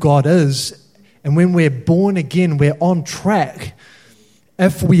who God is. And when we're born again, we're on track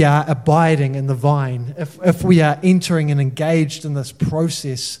if we are abiding in the vine, if we are entering and engaged in this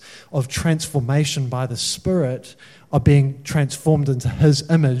process of transformation by the Spirit, of being transformed into his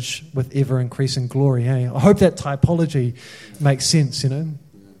image with ever-increasing glory. I hope that typology makes sense, you know.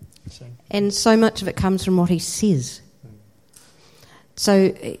 And so much of it comes from what he says.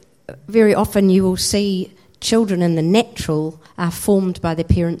 So very often you will see children in the natural are formed by their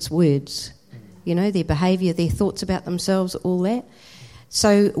parents' words. You know, their behaviour, their thoughts about themselves, all that.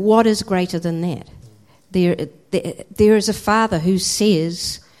 So what is greater than that? There is a Father who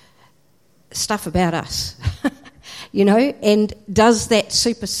says stuff about us, you know, and does that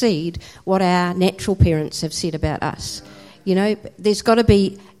supersede what our natural parents have said about us? You know, there's got to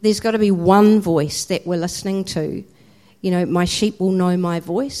be one voice that we're listening to. You know, my sheep will know my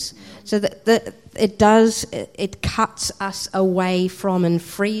voice. So that it cuts us away from and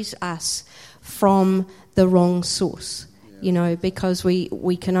frees us from the wrong source. You know, because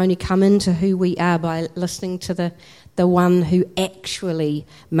we can only come into who we are by listening to the one who actually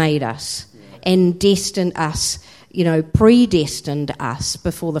made us and destined us, you know, predestined us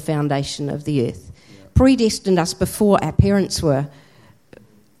before the foundation of the earth. Predestined us before our parents were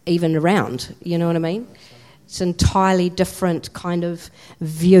even around, you know what I mean? It's an entirely different kind of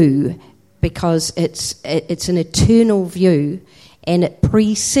view, because it's an eternal view, and it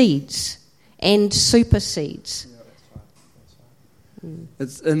precedes and supersedes.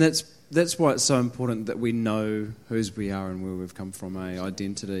 That's why it's so important that we know whose we are and where we've come from.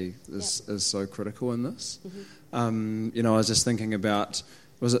 Identity is so critical in this. Mm-hmm. You know, I was just thinking about,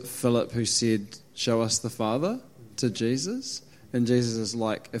 was it Philip who said, "Show us the Father," to Jesus? And Jesus is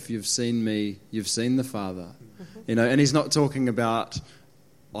like, "If you've seen me, you've seen the Father." Mm-hmm. You know, and he's not talking about,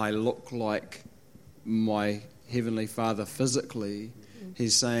 I look like my Heavenly Father physically. Mm-hmm.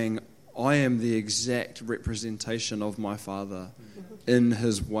 He's saying, I am the exact representation of my Father in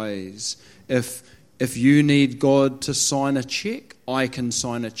his ways. If you need God to sign a check, I can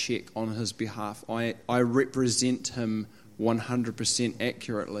sign a check on his behalf. I represent him 100%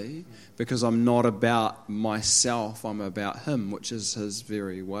 accurately, because I'm not about myself, I'm about him, which is his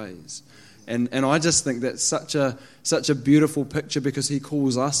very ways. And I just think that's such a beautiful picture, because he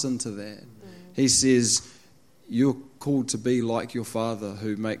calls us into that. He says, you're called to be like your Father,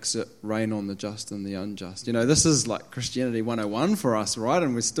 who makes it rain on the just and the unjust. You know, this is like Christianity 101 for us, right?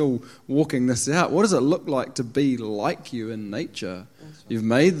 And we're still walking this out. What does it look like to be like you in nature? You've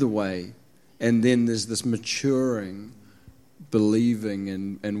made the way, and then there's this maturing, believing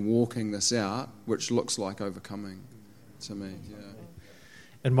and walking this out, which looks like overcoming to me. Yeah.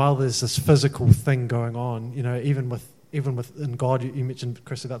 And while there's this physical thing going on, you know, even within God, you mentioned,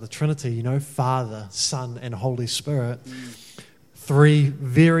 Chris, about the Trinity, you know, Father, Son, and Holy Spirit. Three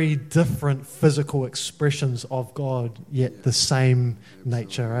very different physical expressions of God, yet the same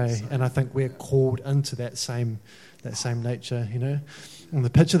nature, eh? And I think we're called into that same nature, you know. And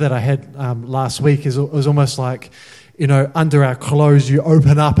the picture that I had last week was almost like, you know, under our clothes you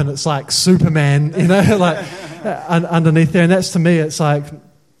open up and it's like Superman, you know, like underneath there. And that's, to me, it's like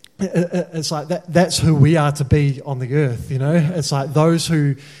that. That's who we are to be on the earth, you know. It's like those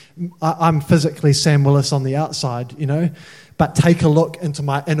who, I'm physically Sam Willis on the outside, you know, but take a look into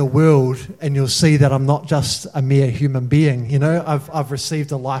my inner world and you'll see that I'm not just a mere human being, you know. I've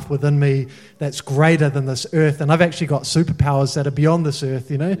received a life within me that's greater than this earth, and I've actually got superpowers that are beyond this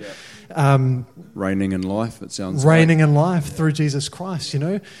earth, you know. Yeah. Reigning in life, it sounds reigning in life through Jesus Christ, you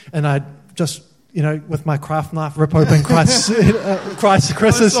know. And I just, you know, with my craft knife, rip open Christ's,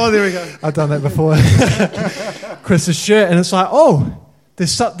 oh, there we go. I've done that before. Chris's shirt, and it's like, oh,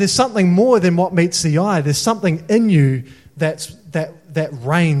 there's something more than what meets the eye. There's something in you that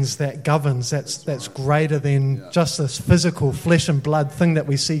reigns, that governs, that's greater than just this physical flesh and blood thing that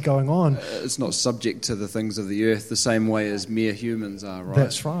we see going on. It's not subject to the things of the earth the same way as mere humans are, right?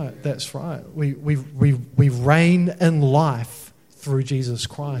 That's right. We reign in life through Jesus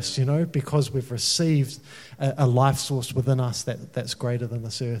Christ, because we've received a life source within us that's greater than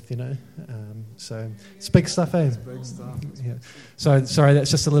this earth, So it's big stuff, eh? It's big stuff. Yeah. So, sorry,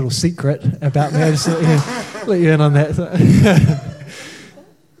 that's just a little secret about me. I just let you in on that.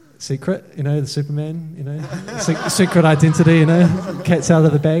 Secret, the Superman, secret identity, cat's out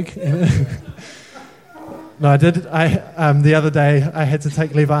of the bag. No, I did. The other day I had to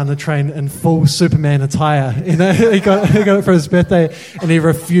take Levi on the train in full Superman attire. He got it for his birthday, and he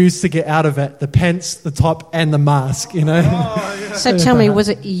refused to get out of it. The pants, the top, and the mask. Oh, yeah. So tell me, was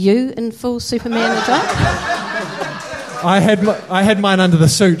it you in full Superman attire? I had mine under the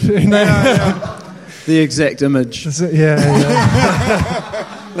suit. Yeah. The exact image.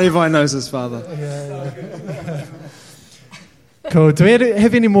 Yeah. Levi knows his father. Yeah. Cool. Do we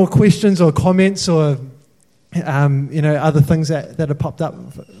have any more questions or comments or? Other things that have popped up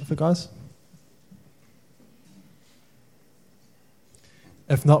for guys?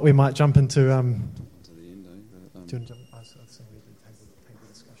 If not, we might jump into... to the end, do you want to jump? I was saying we did table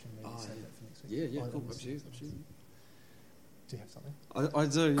discussion. Maybe save that for next week. Yeah. Up to you. Do you have something? I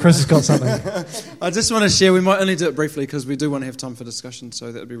do. Chris has got something. I just want to share. We might only do it briefly because we do want to have time for discussion,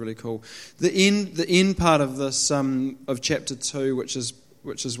 so that would be really cool. The end part of this, of chapter 2, which is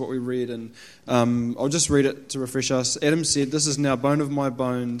what we read, and I'll just read it to refresh us. Adam said, "This is now bone of my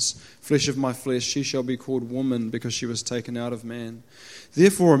bones, flesh of my flesh. She shall be called woman because she was taken out of man.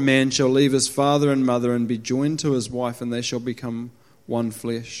 Therefore a man shall leave his father and mother and be joined to his wife, and they shall become one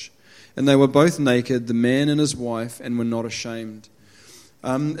flesh. And they were both naked, the man and his wife, and were not ashamed."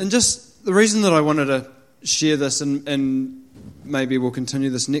 And just the reason that I wanted to share this, and maybe we'll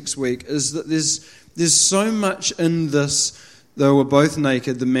continue this next week, is that there's so much in this. They were both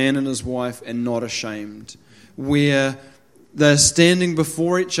naked, the man and his wife, and not ashamed, where they're standing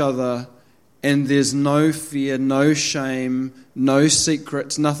before each other and there's no fear, no shame, no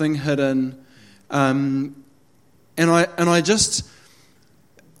secrets, nothing hidden. And I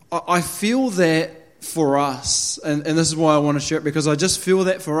feel that for us, and this is why I want to share it, because I just feel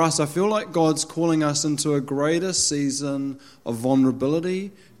that for us. I feel like God's calling us into a greater season of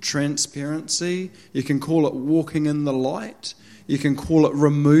vulnerability, transparency. You can call it walking in the light. You can call it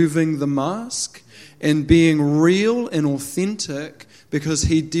removing the mask and being real and authentic, because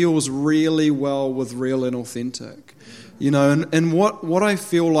He deals really well with real and authentic. And what I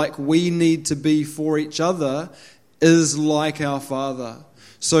feel like we need to be for each other is like our Father.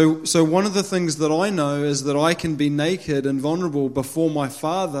 So one of the things that I know is that I can be naked and vulnerable before my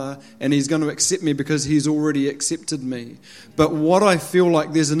Father, and He's going to accept me because He's already accepted me. But what I feel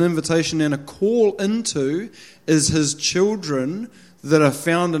like there's an invitation and a call into is His children that are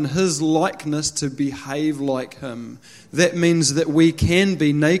found in His likeness to behave like Him. That means that we can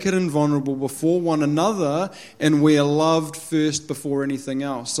be naked and vulnerable before one another, and we are loved first before anything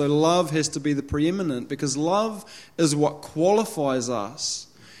else. So love has to be the preeminent, because love is what qualifies us.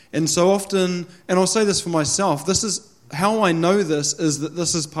 And so often, and I'll say this for myself, this is how I know this, is that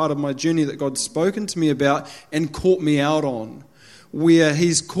this is part of my journey that God's spoken to me about and caught me out on, where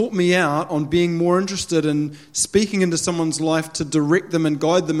He's caught me out on being more interested in speaking into someone's life to direct them and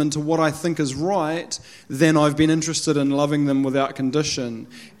guide them into what I think is right than I've been interested in loving them without condition.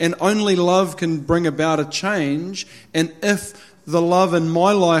 And only love can bring about a change, and if the love in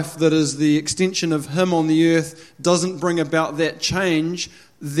my life that is the extension of Him on the earth doesn't bring about that change,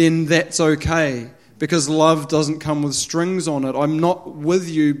 then that's okay, because love doesn't come with strings on it. I'm not with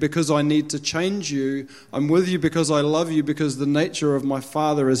you because I need to change you. I'm with you because I love you, because the nature of my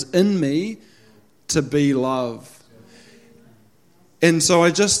Father is in me to be love. And so I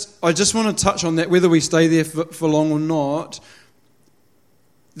just want to touch on that, whether we stay there for long or not.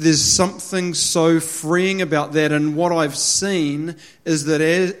 There's something so freeing about that, and what I've seen is that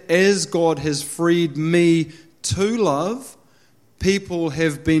as God has freed me to love, people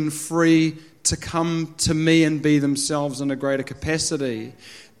have been free to come to me and be themselves in a greater capacity.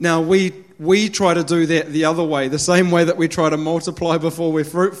 Now, we try to do that the other way, the same way that we try to multiply before we're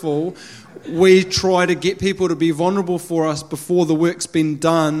fruitful. We try to get people to be vulnerable for us before the work's been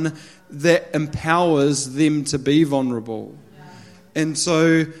done that empowers them to be vulnerable. And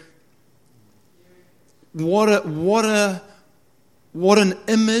so, what an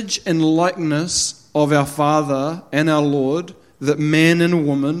image and likeness of our Father and our Lord, that man and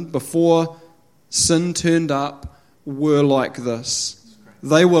woman, before sin turned up, were like this.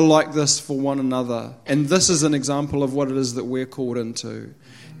 They were like this for one another. And this is an example of what it is that we're called into.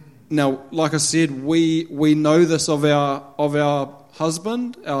 Now, like I said, we know this of our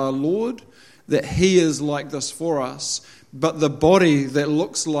husband, our Lord, that He is like this for us. But the body that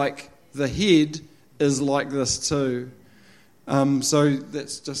looks like the head is like this too. So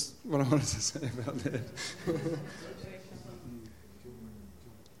that's just what I wanted to say about that.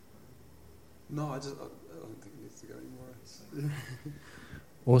 No, I don't think it needs to go anymore.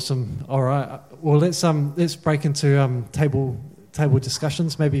 Awesome. All right. Well, let's break into table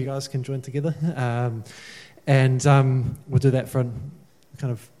discussions. Maybe you guys can join together, and we'll do that for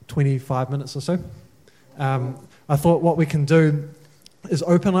kind of 25 minutes or so. I thought what we can do is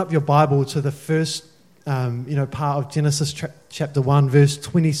open up your Bible to the first, part of Genesis chapter 1, verse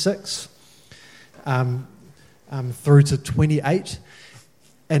 26 through to 28,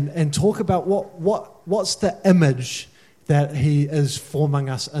 and talk about what's the image that he is forming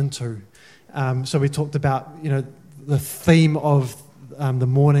us into. So we talked about, the theme of the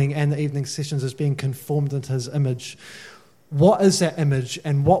morning and the evening sessions as being conformed into his image. What is that image,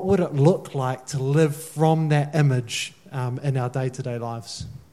 and what would it look like to live from that image in our day-to-day lives?